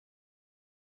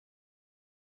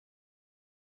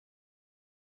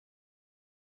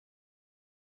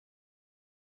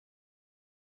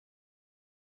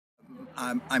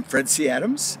I'm Fred C.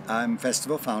 Adams. I'm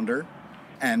festival founder,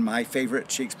 and my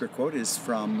favorite Shakespeare quote is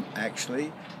from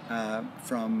The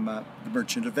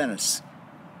Merchant of Venice.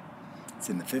 It's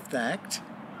in the fifth act,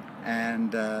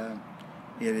 and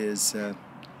it is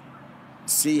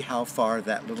see how far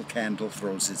that little candle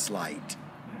throws its light.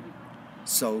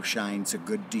 So shines a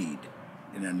good deed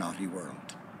in a naughty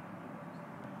world.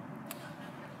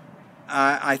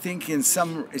 I think in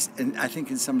some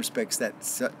respects that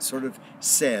sort of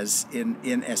says,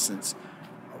 in essence,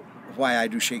 why I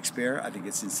do Shakespeare. I think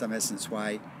it's in some essence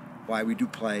why we do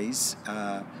plays.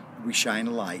 We shine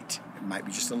a light. It might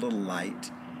be just a little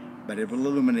light, but it will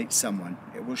illuminate someone.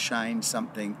 It will shine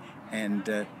something and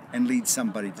lead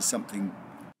somebody to something.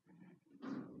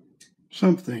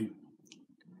 Something,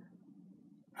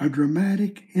 a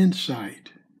dramatic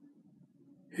insight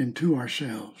into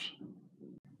ourselves.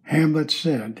 Hamlet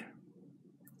said,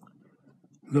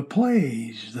 "The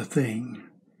play's the thing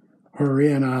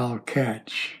wherein I'll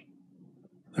catch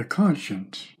the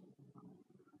conscience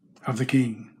of the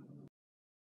king."